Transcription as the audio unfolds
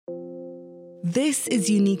This is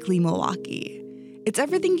Uniquely Milwaukee. It's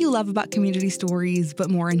everything you love about community stories,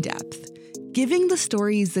 but more in depth. Giving the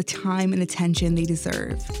stories the time and attention they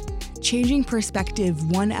deserve. Changing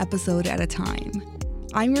perspective one episode at a time.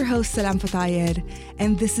 I'm your host, Salam Fatayed,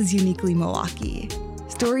 and this is Uniquely Milwaukee.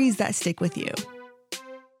 Stories that stick with you.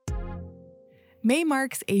 May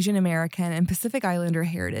marks Asian American and Pacific Islander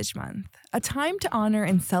Heritage Month, a time to honor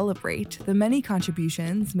and celebrate the many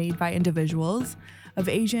contributions made by individuals of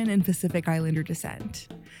Asian and Pacific Islander descent.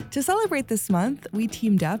 To celebrate this month, we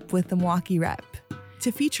teamed up with the Milwaukee Rep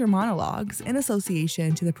to feature monologues in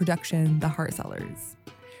association to the production The Heart Sellers,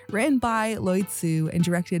 written by Lloyd Sue and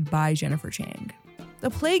directed by Jennifer Chang. The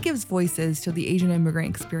play gives voices to the Asian immigrant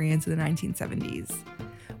experience in the 1970s,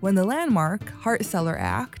 when the landmark Heart Seller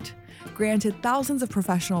Act granted thousands of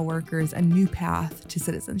professional workers a new path to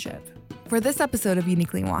citizenship. For this episode of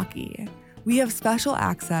Uniquely Milwaukee, we have special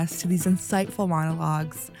access to these insightful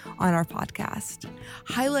monologues on our podcast,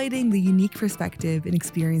 highlighting the unique perspective and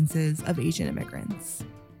experiences of Asian immigrants.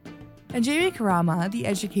 And Jamie Karama, the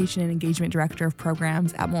Education and Engagement Director of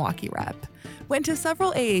Programs at Milwaukee Rep, went to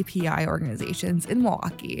several AAPI organizations in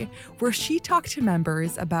Milwaukee where she talked to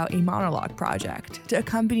members about a monologue project to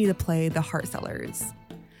accompany the play The Heart Sellers.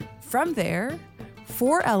 From there,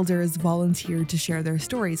 4 elders volunteered to share their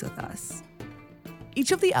stories with us.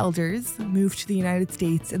 Each of the elders moved to the United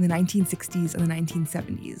States in the 1960s and the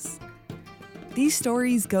 1970s. These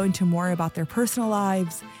stories go into more about their personal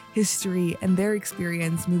lives, history, and their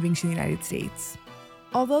experience moving to the United States.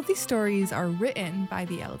 Although these stories are written by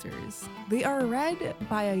the elders, they are read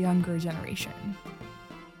by a younger generation.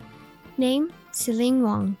 Name, Siling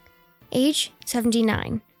Wang. Age,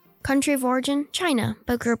 79. Country of origin, China,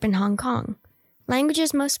 but grew up in Hong Kong.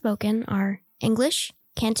 Languages most spoken are English,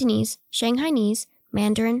 Cantonese, Shanghainese,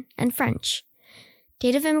 Mandarin, and French.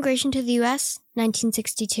 Date of immigration to the U.S.,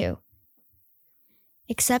 1962.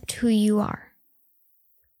 Accept who you are.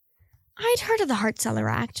 I'd heard of the Heart Seller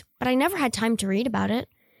Act, but I never had time to read about it.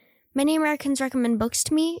 Many Americans recommend books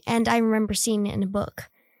to me, and I remember seeing it in a book.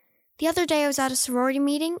 The other day I was at a sorority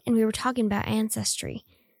meeting, and we were talking about ancestry.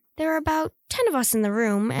 There were about 10 of us in the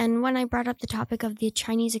room, and when I brought up the topic of the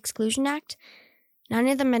Chinese Exclusion Act, none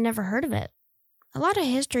of them had never heard of it. A lot of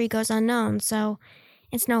history goes unknown, so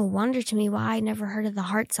it's no wonder to me why I never heard of the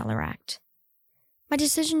Heart Seller Act. My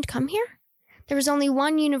decision to come here? There was only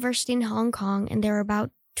one university in Hong Kong, and there were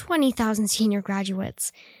about 20,000 senior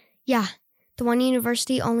graduates. Yeah, the one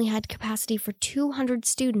university only had capacity for 200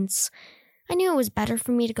 students. I knew it was better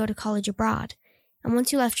for me to go to college abroad, and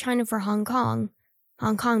once you left China for Hong Kong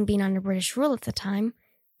being under British rule at the time,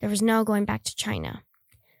 there was no going back to China.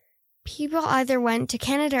 People either went to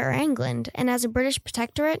Canada or England, and as a British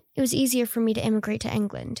protectorate, it was easier for me to immigrate to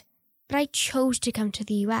England. But I chose to come to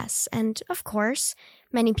the U.S., and, of course,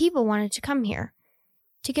 many people wanted to come here.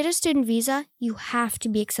 To get a student visa, you have to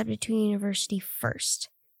be accepted to a university first.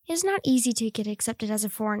 It is not easy to get accepted as a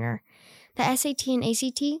foreigner. The SAT and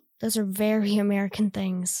ACT, those are very American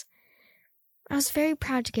things. I was very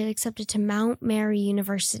proud to get accepted to Mount Mary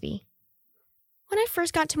University. When I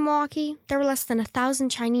first got to Milwaukee, there were less than 1,000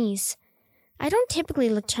 Chinese. I don't typically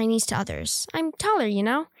look Chinese to others. I'm taller,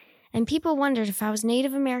 and people wondered if I was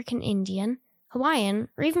Native American Indian, Hawaiian,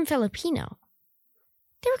 or even Filipino.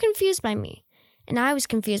 They were confused by me, and I was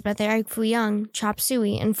confused by their egg foo young, chop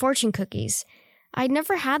suey, and fortune cookies. I'd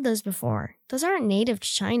never had those before. Those aren't native to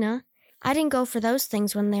China. I didn't go for those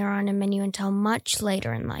things when they were on a menu until much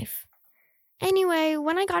later in life. Anyway,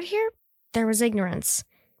 when I got here, there was ignorance.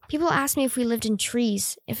 People asked me if we lived in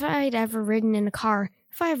trees, if I'd ever ridden in a car,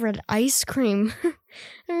 if I ever had ice cream. I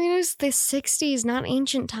mean, it was the 60s, not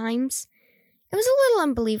ancient times. It was a little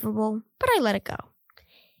unbelievable, but I let it go.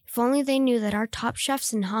 If only they knew that our top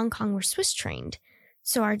chefs in Hong Kong were Swiss-trained,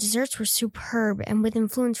 so our desserts were superb and with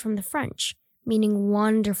influence from the French, meaning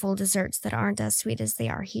wonderful desserts that aren't as sweet as they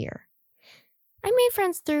are here. I made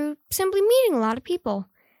friends through simply meeting a lot of people.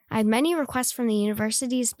 I had many requests from the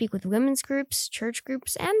university to speak with women's groups, church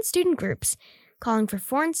groups, and student groups, calling for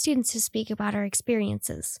foreign students to speak about our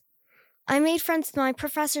experiences. I made friends with my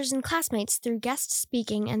professors and classmates through guest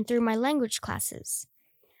speaking and through my language classes.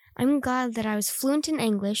 I'm glad that I was fluent in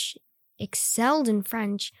English, excelled in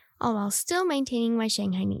French, all while still maintaining my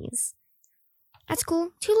Shanghainese. At school,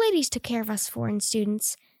 2 ladies took care of us foreign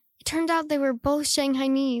students. It turned out they were both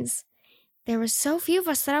Shanghainese. There were so few of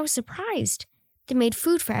us that I was surprised. They made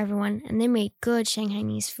food for everyone, and they made good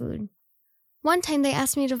Shanghainese food. One time they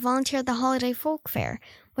asked me to volunteer at the Holiday Folk Fair,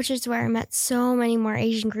 which is where I met so many more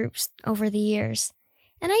Asian groups over the years.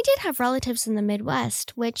 And I did have relatives in the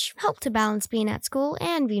Midwest, which helped to balance being at school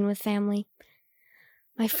and being with family.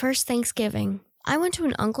 My first Thanksgiving, I went to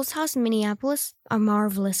an uncle's house in Minneapolis, a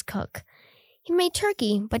marvelous cook. He made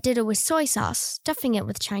turkey, but did it with soy sauce, stuffing it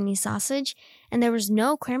with Chinese sausage, and there was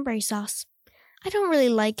no cranberry sauce. I don't really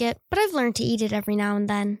like it, but I've learned to eat it every now and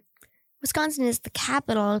then. Wisconsin is the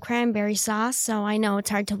capital of cranberry sauce, so I know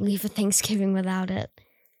it's hard to leave a Thanksgiving without it.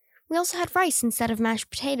 We also had rice instead of mashed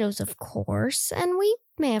potatoes, of course, and we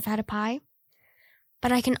may have had a pie.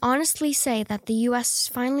 But I can honestly say that the U.S.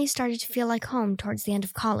 finally started to feel like home towards the end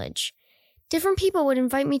of college. Different people would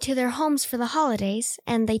invite me to their homes for the holidays,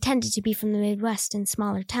 and they tended to be from the Midwest and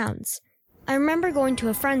smaller towns. I remember going to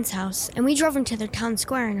a friend's house, and we drove into their town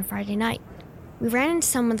square on a Friday night. We ran into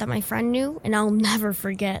someone that my friend knew, and I'll never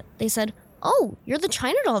forget. They said, "Oh, you're the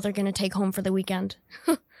China doll they're going to take home for the weekend."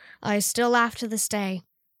 I still laugh to this day.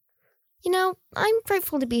 You know, I'm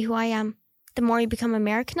grateful to be who I am. The more you become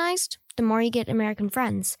Americanized, the more you get American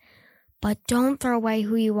friends. But don't throw away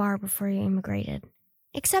who you are before you immigrated.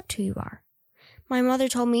 Accept who you are. My mother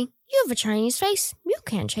told me, "You have a Chinese face. You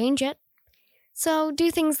can't change it." So do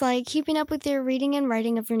things like keeping up with your reading and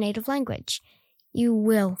writing of your native language. You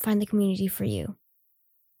will find the community for you.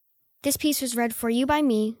 This piece was read for you by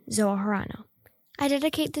me, Zoa Harano. I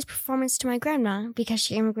dedicate this performance to my grandma because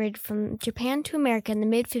she immigrated from Japan to America in the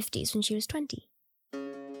mid-50s when she was 20.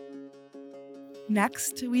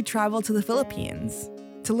 Next, we travel to the Philippines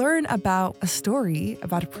to learn about a story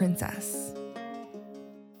about a princess.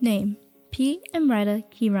 Name: P. Emreta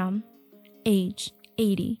Kiram. Age: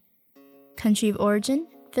 80. Country of origin: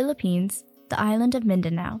 Philippines, the island of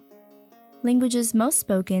Mindanao. Languages most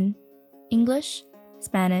spoken: English,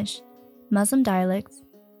 Spanish, Muslim dialects,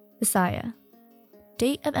 Visaya.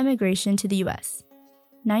 Date of emigration to the U.S.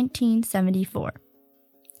 1974.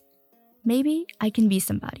 Maybe I can be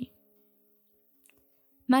somebody.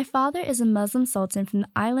 My father is a Muslim sultan from the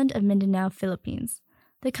island of Mindanao, Philippines.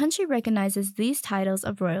 The country recognizes these titles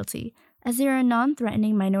of royalty as they are a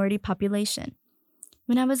non-threatening minority population.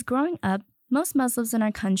 When I was growing up, most Muslims in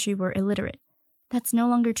our country were illiterate. That's no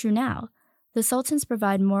longer true now. The sultans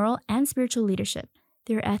provide moral and spiritual leadership.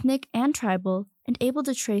 They are ethnic and tribal and able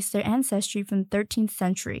to trace their ancestry from the 13th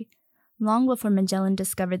century, long before Magellan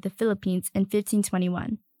discovered the Philippines in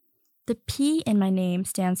 1521. The P in my name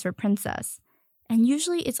stands for princess, and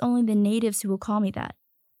usually it's only the natives who will call me that.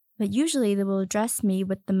 But usually they will address me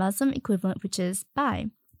with the Muslim equivalent, which is Bai.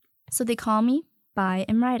 So they call me Bai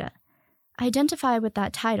Emreta. I identify with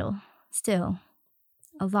that title, still,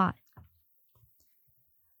 a lot.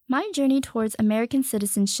 My journey towards American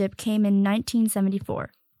citizenship came in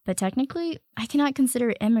 1974, but technically, I cannot consider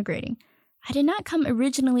it immigrating. I did not come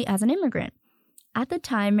originally as an immigrant. At the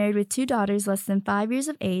time, married with 2 daughters less than 5 years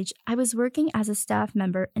of age, I was working as a staff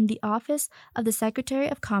member in the office of the Secretary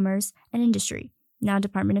of Commerce and Industry, now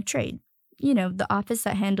Department of Trade. You know, the office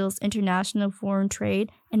that handles international foreign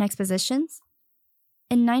trade and expositions.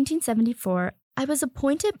 In 1974, I was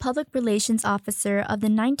appointed Public Relations Officer of the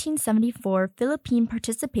 1974 Philippine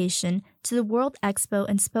participation to the World Expo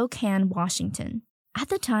in Spokane, Washington. At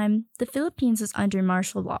the time, the Philippines was under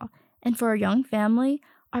martial law, and for our young family,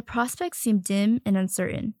 our prospects seemed dim and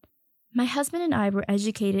uncertain. My husband and I were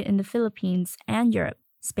educated in the Philippines and Europe,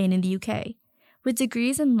 Spain and the UK, with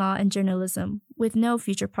degrees in law and journalism, with no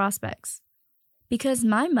future prospects. Because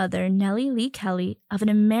my mother, Nellie Lee Kelly, of an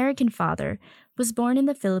American father, was born in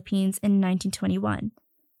the Philippines in 1921,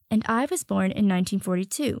 and I was born in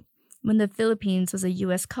 1942, when the Philippines was a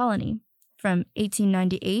U.S. colony, from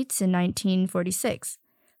 1898 to 1946.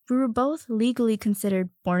 We were both legally considered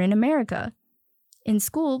born in America. In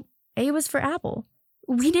school, A was for apple.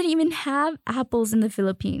 We didn't even have apples in the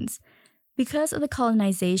Philippines. Because of the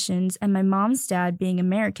colonizations and my mom's dad being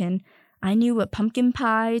American, I knew what pumpkin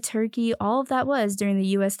pie, turkey, all of that was during the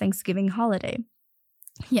U.S. Thanksgiving holiday.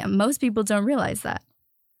 Yeah, most people don't realize that.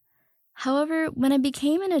 However, when I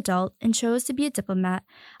became an adult and chose to be a diplomat,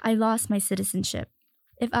 I lost my citizenship.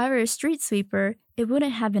 If I were a street sweeper, it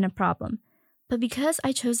wouldn't have been a problem. But because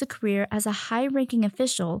I chose a career as a high-ranking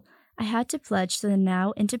official, I had to pledge to the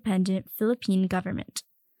now independent Philippine government.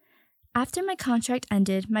 After my contract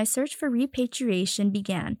ended, my search for repatriation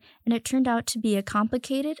began, and it turned out to be a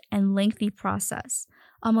complicated and lengthy process,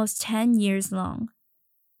 almost 10 years long.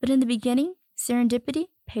 But in the beginning, serendipity,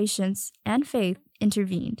 patience, and faith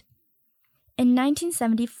intervened. In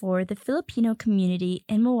 1974, the Filipino community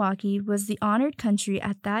in Milwaukee was the honored country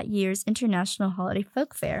at that year's International Holiday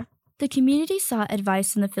Folk Fair. The community sought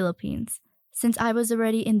advice from the Philippines. Since I was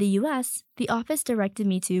already in the U.S., the office directed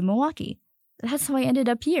me to Milwaukee. That's how I ended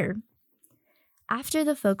up here. After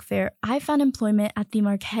the folk fair, I found employment at the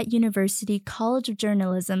Marquette University College of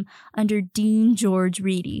Journalism under Dean George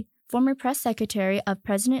Reedy, former press secretary of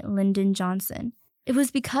President Lyndon Johnson. It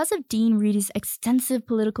was because of Dean Reedy's extensive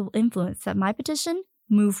political influence that my petition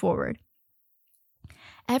moved forward.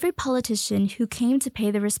 Every politician who came to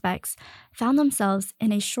pay their respects found themselves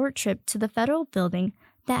in a short trip to the federal building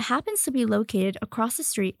that happens to be located across the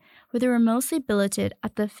street where they were mostly billeted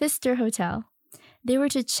at the Pfister Hotel. They were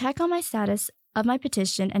to check on my status of my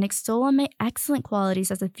petition and extol on my excellent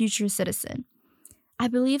qualities as a future citizen. I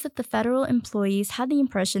believe that the federal employees had the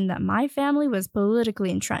impression that my family was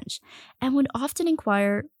politically entrenched and would often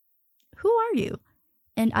inquire, "Who are you?"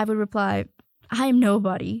 And I would reply, "I am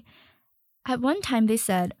nobody." At one time they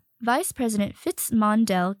said, "Vice President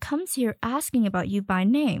Fitzmondell comes here asking about you by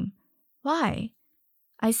name. Why?"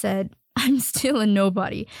 I said, "I'm still a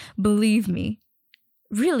nobody, believe me."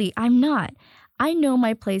 "Really, I'm not. I know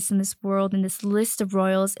my place in this world in this list of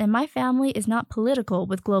royals, and my family is not political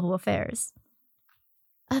with global affairs."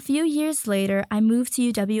 A few years later, I moved to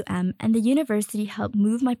UWM, and the university helped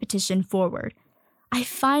move my petition forward. I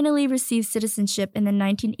finally received citizenship in the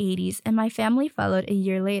 1980s, and my family followed a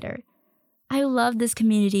year later. I love this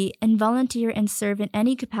community and volunteer and serve in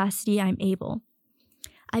any capacity I'm able.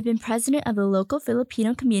 I've been president of the local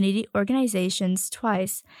Filipino community organizations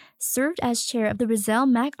twice, served as chair of the Rizal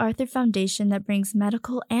MacArthur Foundation that brings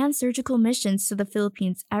medical and surgical missions to the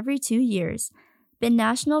Philippines every 2 years, been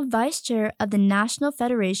national vice chair of the National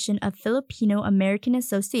Federation of Filipino American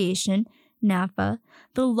Association, NAFA,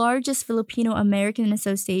 the largest Filipino American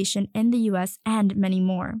association in the U.S., and many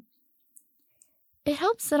more. It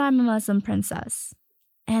helps that I'm a Muslim princess.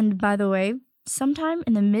 And by the way, sometime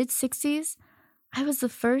in the mid-60s, I was the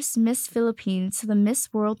first Miss Philippines to the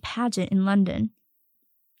Miss World pageant in London.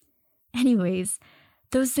 Anyways,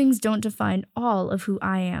 those things don't define all of who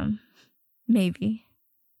I am. Maybe,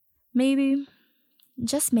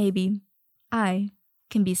 just maybe, I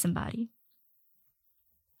can be somebody.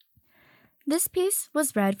 This piece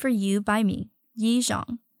was read for you by me, Yi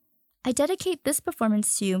Zhang. I dedicate this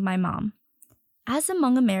performance to my mom. As a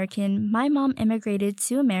Hmong American, my mom immigrated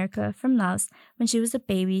to America from Laos when she was a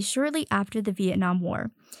baby shortly after the Vietnam War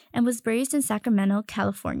and was raised in Sacramento,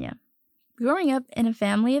 California. Growing up in a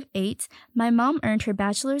family of 8, my mom earned her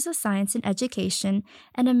Bachelor's of Science in Education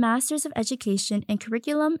and a Master's of Education in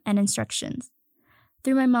Curriculum and Instructions.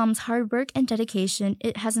 Through my mom's hard work and dedication,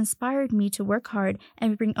 it has inspired me to work hard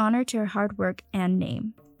and bring honor to her hard work and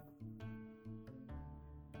name.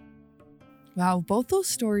 Wow, both those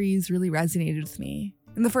stories really resonated with me.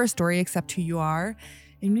 In the first story, Accept Who You Are,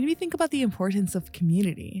 it made me think about the importance of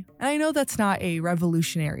community. And I know that's not a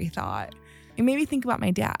revolutionary thought. It made me think about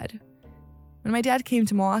my dad. When my dad came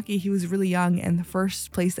to Milwaukee, he was really young, and the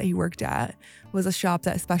first place that he worked at was a shop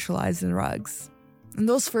that specialized in rugs. In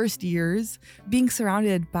those first years, being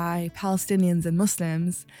surrounded by Palestinians and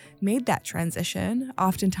Muslims made that transition,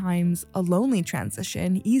 oftentimes a lonely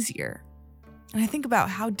transition, easier. And I think about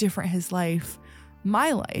how different his life,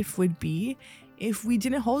 my life, would be if we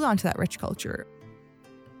didn't hold on to that rich culture.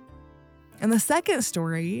 And the second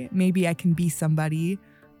story, Maybe I Can Be Somebody,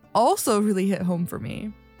 also really hit home for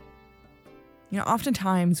me. You know,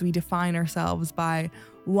 oftentimes we define ourselves by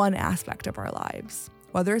one aspect of our lives,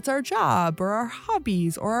 whether it's our job or our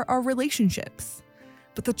hobbies or our relationships.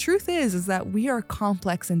 But the truth is that we are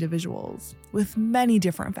complex individuals with many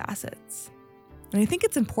different facets. And I think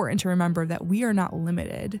it's important to remember that we are not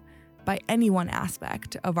limited by any one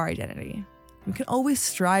aspect of our identity. We can always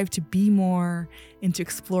strive to be more and to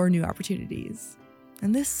explore new opportunities.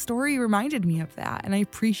 And this story reminded me of that, and I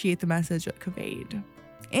appreciate the message it conveyed.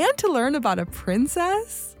 And to learn about a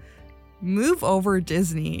princess? Move over,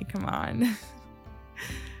 Disney, come on.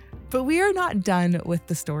 But we are not done with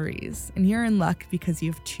the stories, and you're in luck because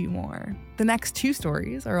you have 2 more. The next 2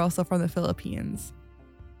 stories are also from the Philippines.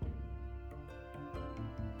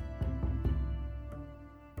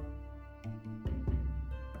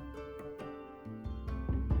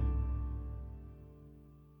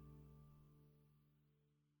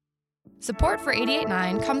 Support for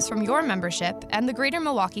 88.9 comes from your membership and the Greater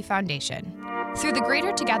Milwaukee Foundation. Through the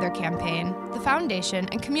Greater Together campaign, the Foundation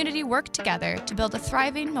and community work together to build a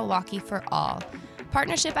thriving Milwaukee for all.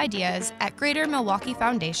 Partnership ideas at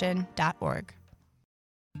greatermilwaukeefoundation.org.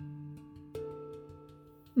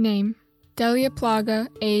 Name: Delia Plaga,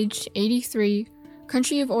 age 83,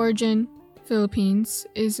 country of origin, Philippines,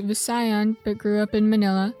 is Visayan but grew up in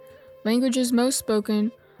Manila. Languages most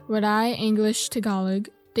spoken, Waday, English, Tagalog.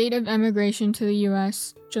 Date of emigration to the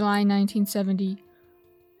U.S., July 1970.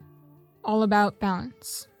 All about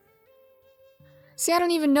balance. See, I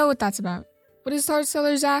don't even know what that's about. What is the Heart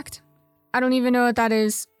Sellers Act? I don't even know what that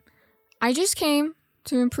is. I just came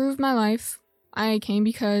to improve my life. I came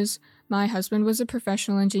because my husband was a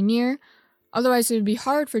professional engineer. Otherwise, it would be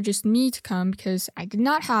hard for just me to come because I did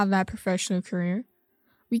not have that professional career.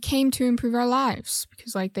 We came to improve our lives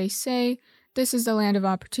because, like they say, this is the land of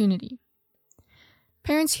opportunity.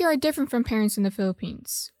 Parents here are different from parents in the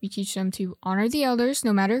Philippines. We teach them to honor the elders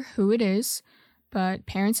no matter who it is, but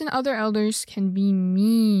parents and other elders can be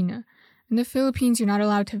mean. In the Philippines, you're not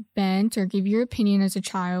allowed to vent or give your opinion as a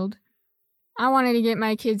child. I wanted to get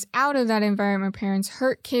my kids out of that environment where parents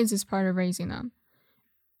hurt kids as part of raising them.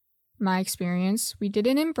 My experience, we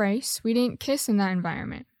didn't embrace, we didn't kiss in that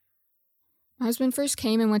environment. My husband first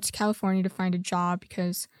came and went to California to find a job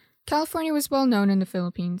because California was well known in the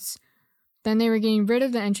Philippines. Then they were getting rid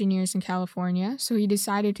of the engineers in California, so he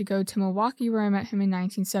decided to go to Milwaukee where I met him in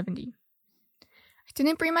 1970. I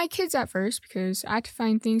didn't bring my kids at first because I had to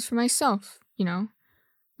find things for myself,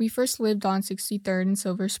 We first lived on 63rd and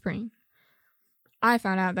Silver Spring. I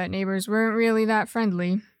found out that neighbors weren't really that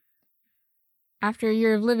friendly. After a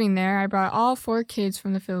year of living there, I brought all 4 kids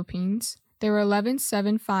from the Philippines. They were 11,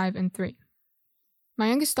 7, 5, and 3. My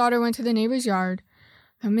youngest daughter went to the neighbor's yard.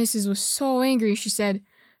 The missus was so angry, she said,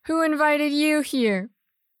 "Who invited you here?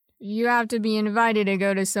 You have to be invited to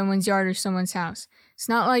go to someone's yard or someone's house. It's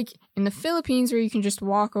not like in the Philippines where you can just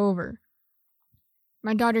walk over."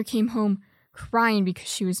 My daughter came home crying because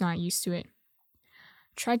she was not used to it.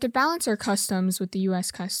 I tried to balance our customs with the U.S.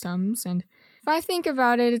 customs, and if I think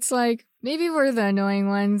about it, it's like maybe we're the annoying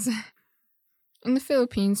ones. In the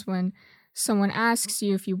Philippines, when someone asks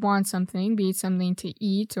you if you want something, be it something to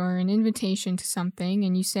eat or an invitation to something,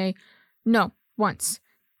 and you say no once,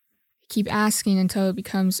 keep asking until it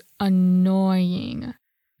becomes annoying.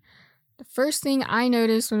 The first thing I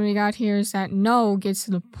noticed when we got here is that no gets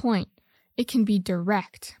to the point. It can be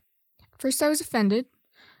direct. At first I was offended,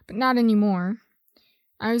 but not anymore.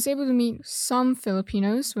 I was able to meet some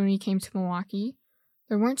Filipinos when we came to Milwaukee.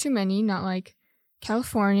 There weren't too many, not like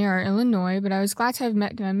California or Illinois, but I was glad to have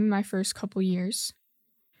met them in my first couple years.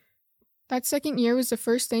 That second year was the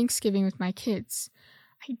first Thanksgiving with my kids.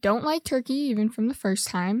 I don't like turkey even from the first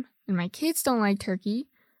time, and my kids don't like turkey,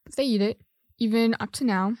 but they eat it, even up to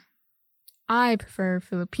now. I prefer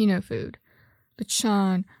Filipino food.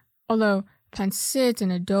 Lechon, although pancit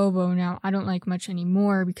and adobo now I don't like much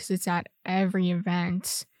anymore because it's at every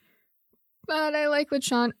event. But I like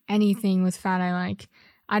lechon, anything with fat I like.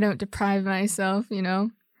 I don't deprive myself,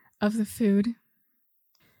 of the food.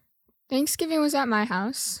 Thanksgiving was at my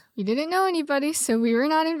house. We didn't know anybody, so we were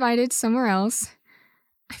not invited somewhere else.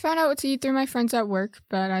 I found out what to eat through my friends at work,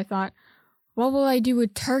 but I thought, what will I do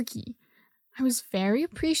with turkey? I was very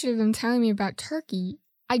appreciative of them telling me about turkey.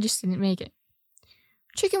 I just didn't make it.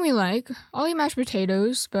 Chicken we like. I'll eat mashed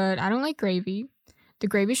potatoes, but I don't like gravy. The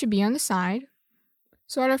gravy should be on the side.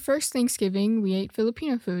 So at our first Thanksgiving, we ate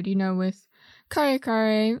Filipino food, with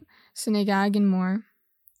kare-kare, sinigang, and more.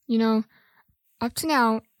 Up to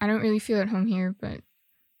now, I don't really feel at home here, but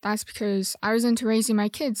that's because I was into raising my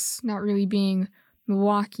kids, not really being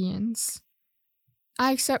Milwaukeeans.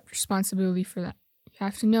 I accept responsibility for that. You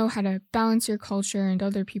have to know how to balance your culture and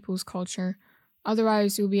other people's culture.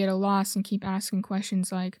 Otherwise, you'll be at a loss and keep asking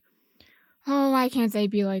questions like, oh, why can't they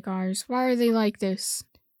be like ours? Why are they like this?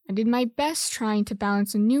 I did my best trying to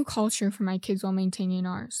balance a new culture for my kids while maintaining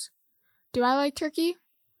ours. Do I like turkey?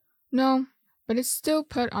 No, but it's still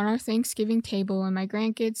put on our Thanksgiving table and my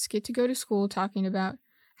grandkids get to go to school talking about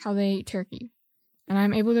how they ate turkey. And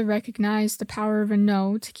I'm able to recognize the power of a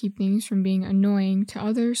no to keep things from being annoying to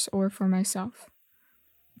others or for myself.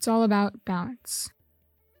 It's all about balance.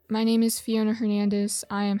 My name is Fiona Hernandez.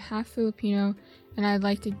 I am half Filipino, and I'd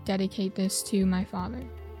like to dedicate this to my father.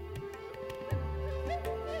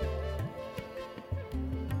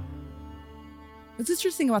 What's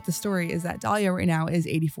interesting about the story is that Dahlia right now is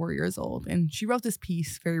 84 years old, and she wrote this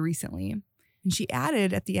piece very recently. And she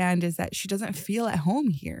added at the end is that she doesn't feel at home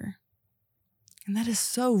here. And that is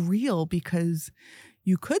so real because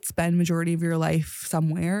you could spend majority of your life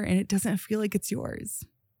somewhere and it doesn't feel like it's yours.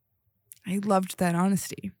 I loved that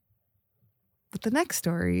honesty. But the next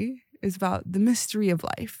story is about the mystery of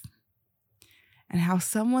life and how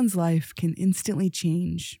someone's life can instantly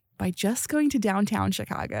change by just going to downtown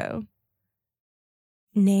Chicago.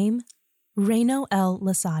 Name, Reno L.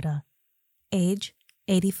 Lasada. Age,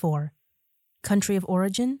 84. Country of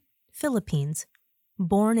origin, Philippines.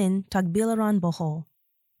 Born in Tagbilaran, Bohol.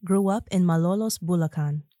 Grew up in Malolos,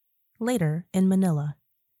 Bulacan. Later in Manila.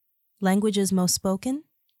 Languages most spoken,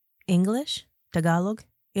 English, Tagalog,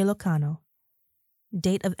 Ilocano.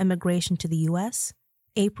 Date of emigration to the U.S.,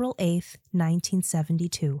 April 8,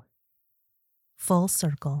 1972. Full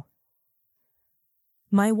circle.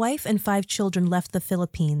 My wife and 5 children left the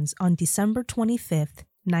Philippines on December 25,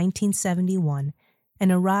 1971,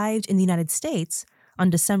 and arrived in the United States on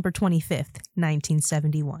December 25th,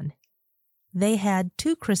 1971. They had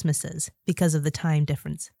 2 Christmases because of the time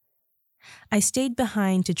difference. I stayed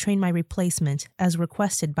behind to train my replacement as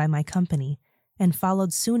requested by my company and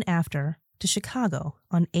followed soon after to Chicago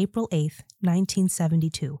on April 8th,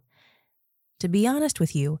 1972. To be honest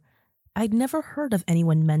with you, I'd never heard of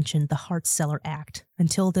anyone mention the Heart Seller Act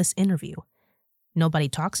until this interview. Nobody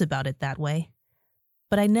talks about it that way.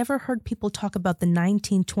 But I never heard people talk about the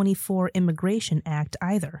 1924 Immigration Act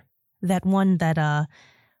either. That one that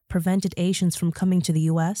prevented Asians from coming to the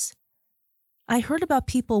U.S. I heard about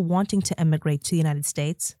people wanting to emigrate to the United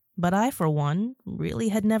States, but I, for one, really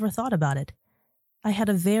had never thought about it. I had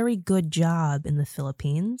a very good job in the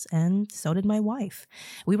Philippines, and so did my wife.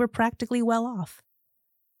 We were practically well off.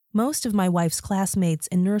 Most of my wife's classmates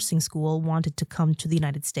in nursing school wanted to come to the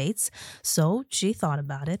United States, so she thought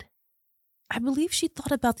about it. I believe she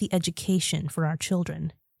thought about the education for our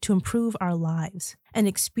children, to improve our lives, and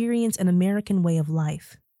experience an American way of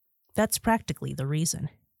life. That's practically the reason.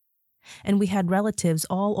 And we had relatives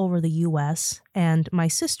all over the U.S., and my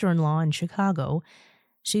sister-in-law in Chicago.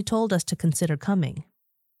 She told us to consider coming.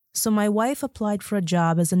 So my wife applied for a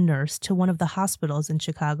job as a nurse to one of the hospitals in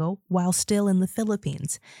Chicago while still in the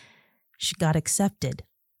Philippines. She got accepted.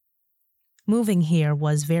 Moving here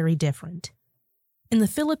was very different. In the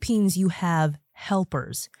Philippines, you have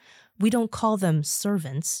helpers. We don't call them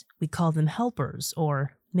servants, we call them helpers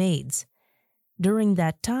or maids. During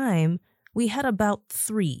that time, we had about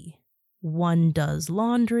 3. One does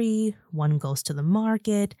laundry, one goes to the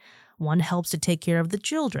market, one helps to take care of the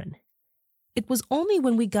children. It was only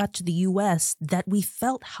when we got to the U.S. that we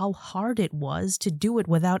felt how hard it was to do it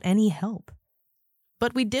without any help.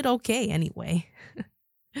 But we did okay anyway.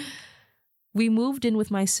 We moved in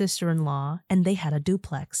with my sister-in-law, and they had a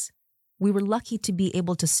duplex. We were lucky to be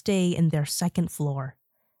able to stay in their 2nd floor.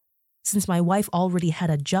 Since my wife already had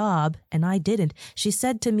a job and I didn't, she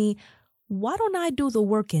said to me, "Why don't I do the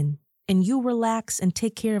working and you relax and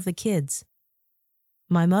take care of the kids?"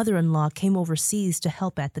 My mother-in-law came overseas to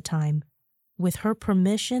help at the time. With her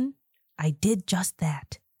permission, I did just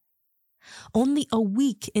that. Only a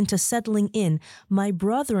week into settling in, my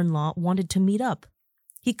brother-in-law wanted to meet up.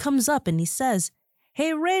 He comes up and he says,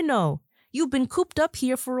 "Hey, Reno, you've been cooped up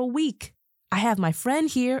here for a week. I have my friend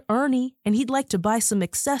here, Ernie, and he'd like to buy some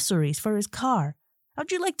accessories for his car.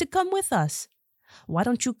 How'd you like to come with us? Why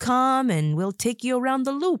don't you come and we'll take you around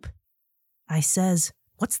the loop?" I says,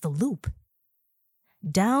 "What's the loop?"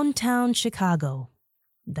 "Downtown Chicago."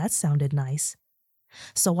 That sounded nice.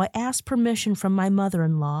 So I asked permission from my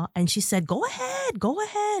mother-in-law, and she said, "Go ahead, go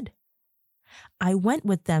ahead." I went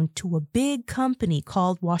with them to a big company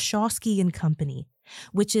called Wachowski & Company,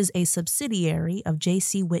 which is a subsidiary of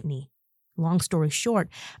J.C. Whitney. Long story short,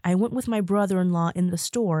 I went with my brother-in-law in the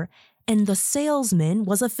store, and the salesman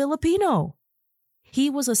was a Filipino. He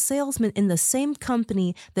was a salesman in the same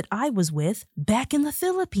company that I was with back in the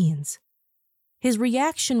Philippines. His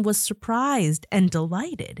reaction was surprised and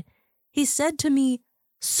delighted. He said to me,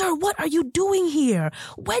 "Sir, what are you doing here?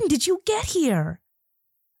 When did you get here?"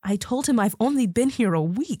 I told him I've only been here a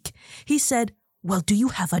week. He said, "Well, do you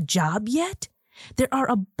have a job yet? There are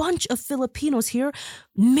a bunch of Filipinos here.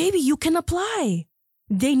 Maybe you can apply.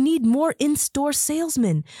 They need more in-store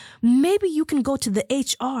salesmen. Maybe you can go to the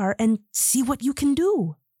HR and see what you can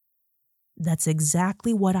do." That's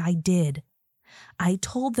exactly what I did. I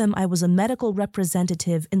told them I was a medical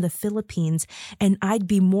representative in the Philippines and I'd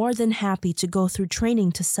be more than happy to go through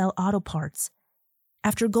training to sell auto parts.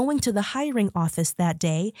 After going to the hiring office that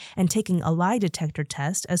day and taking a lie detector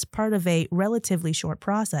test as part of a relatively short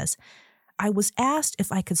process, I was asked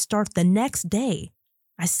if I could start the next day.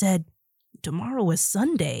 I said, "Tomorrow is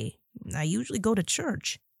Sunday. I usually go to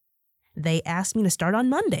church." They asked me to start on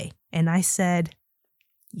Monday, and I said,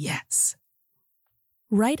 yes.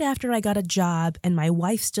 Right after I got a job and my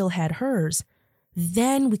wife still had hers,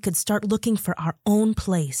 then we could start looking for our own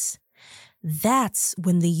place. That's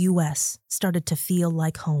when the U.S. started to feel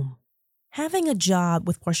like home. Having a job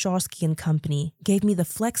with Wachowski & Company gave me the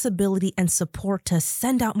flexibility and support to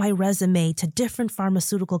send out my resume to different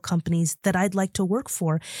pharmaceutical companies that I'd like to work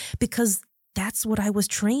for because that's what I was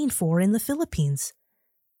trained for in the Philippines.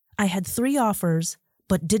 I had 3 offers,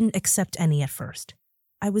 but didn't accept any at first.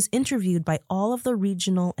 I was interviewed by all of the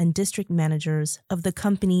regional and district managers of the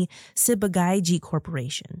company Sibagayji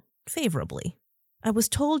Corporation, favorably. I was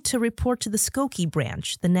told to report to the Skokie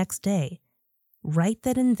branch the next day. Right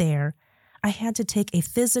then and there, I had to take a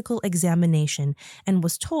physical examination and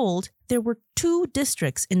was told there were 2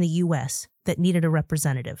 districts in the U.S. that needed a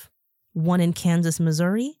representative, one in Kansas,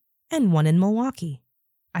 Missouri, and one in Milwaukee.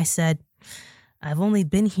 I said, I've only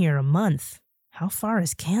been here a month. How far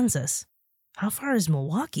is Kansas? How far is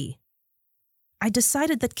Milwaukee? I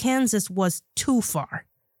decided that Kansas was too far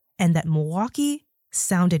and that Milwaukee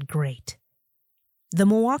sounded great. The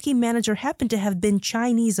Milwaukee manager happened to have been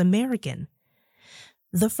Chinese American.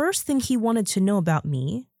 The first thing he wanted to know about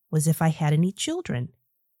me was if I had any children.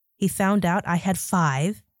 He found out I had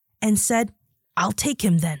 5 and said, "I'll take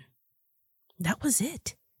him then." That was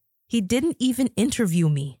it. He didn't even interview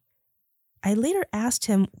me. I later asked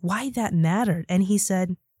him why that mattered, and he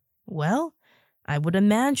said, "Well, I would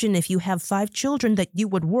imagine if you have 5 children that you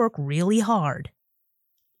would work really hard."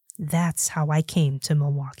 That's how I came to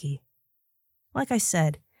Milwaukee. Like I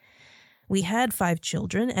said, we had 5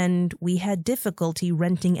 children, and we had difficulty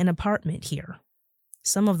renting an apartment here.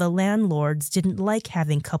 Some of the landlords didn't like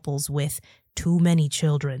having couples with too many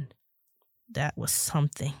children. That was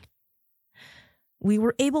something. We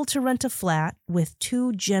were able to rent a flat with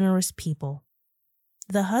 2 generous people.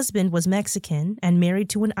 The husband was Mexican and married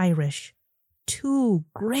to an Irish. 2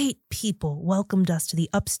 great people welcomed us to the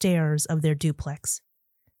upstairs of their duplex.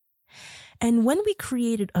 And when we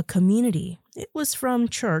created a community, it was from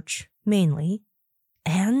church, mainly,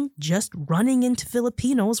 and just running into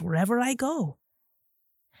Filipinos wherever I go.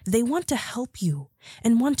 They want to help you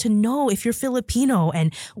and want to know if you're Filipino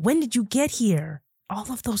and when did you get here?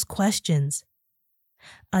 All of those questions.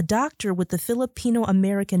 A doctor with the Filipino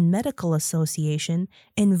American Medical Association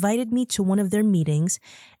invited me to one of their meetings,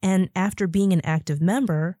 and after being an active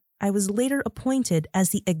member, I was later appointed as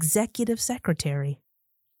the executive secretary.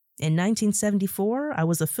 In 1974, I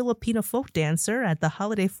was a Filipino folk dancer at the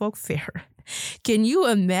Holiday Folk Fair. Can you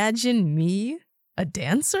imagine me, a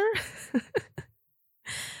dancer?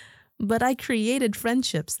 But I created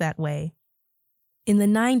friendships that way. In the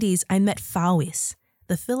 90s, I met FAWIS,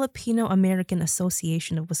 the Filipino American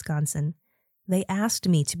Association of Wisconsin. They asked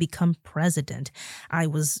me to become president. I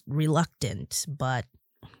was reluctant, but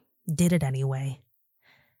did it anyway.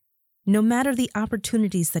 No matter the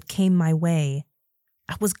opportunities that came my way,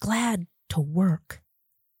 I was glad to work.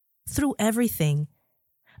 Through everything,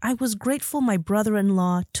 I was grateful my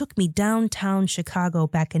brother-in-law took me downtown Chicago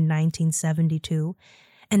back in 1972,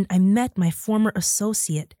 and I met my former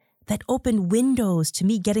associate that opened windows to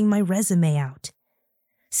me getting my resume out.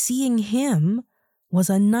 Seeing him was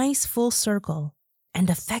a nice full circle and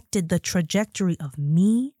affected the trajectory of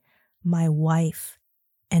me, my wife,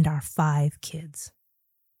 and our 5 kids.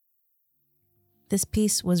 This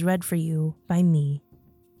piece was read for you by me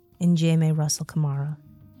and J.M.A. Russell Kamara,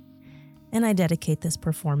 and I dedicate this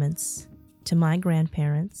performance to my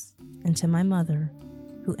grandparents and to my mother,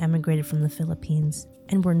 who emigrated from the Philippines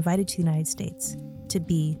and were invited to the United States to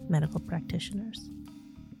be medical practitioners.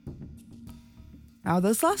 Wow,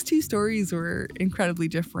 those last 2 stories were incredibly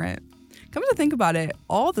different. Come to think about it,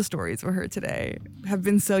 all the stories we heard today have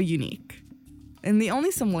been so unique. And the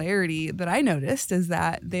only similarity that I noticed is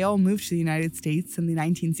that they all moved to the United States in the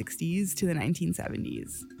 1960s to the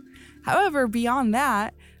 1970s. However, beyond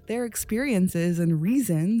that, their experiences and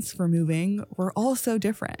reasons for moving were all so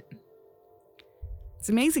different. It's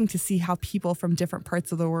amazing to see how people from different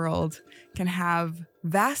parts of the world can have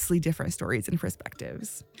vastly different stories and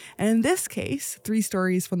perspectives. And in this case, 3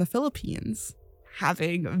 stories from the Philippines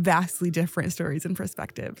having vastly different stories and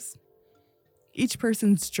perspectives. Each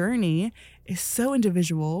person's journey is so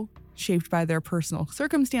individual, shaped by their personal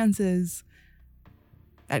circumstances,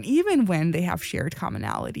 that even when they have shared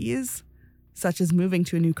commonalities, such as moving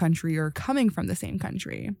to a new country or coming from the same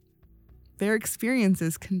country, their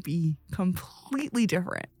experiences can be completely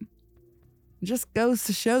different. It just goes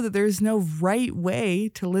to show that there's no right way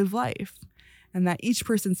to live life, and that each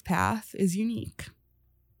person's path is unique.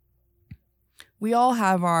 We all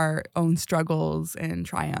have our own struggles and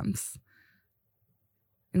triumphs,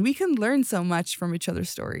 and we can learn so much from each other's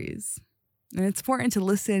stories. And it's important to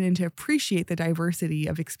listen and to appreciate the diversity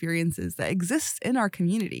of experiences that exists in our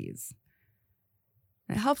communities.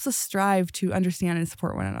 And it helps us strive to understand and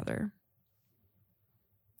support one another.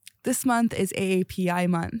 This month is AAPI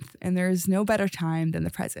month, and there is no better time than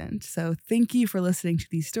the present. So thank you for listening to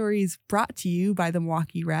these stories brought to you by the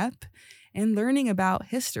Milwaukee Rep and learning about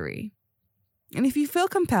history. And if you feel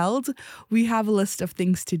compelled, we have a list of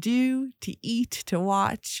things to do, to eat, to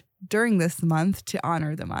watch during this month to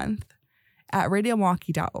honor the month at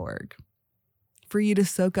radiomilwaukee.org for you to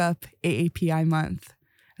soak up AAPI month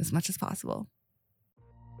as much as possible.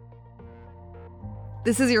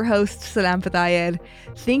 This is your host, Salam Fatayed.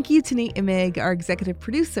 Thank you to Nate Imig, our executive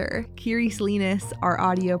producer, Kiri Salinas, our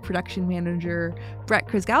audio production manager, Brett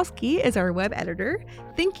Krzyzgowski is our web editor.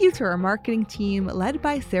 Thank you to our marketing team led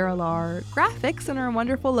by Sarah Lahr. Graphics and our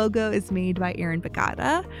wonderful logo is made by Aaron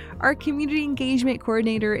Bagata. Our community engagement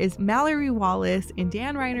coordinator is Mallory Wallace, and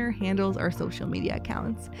Dan Reiner handles our social media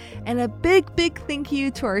accounts. And a big thank you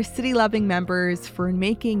to our city-loving members for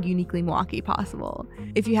making Uniquely Milwaukee possible.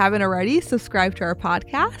 If you haven't already, subscribe to our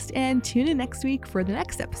podcast and tune in next week for the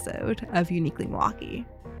next episode of Uniquely Milwaukee.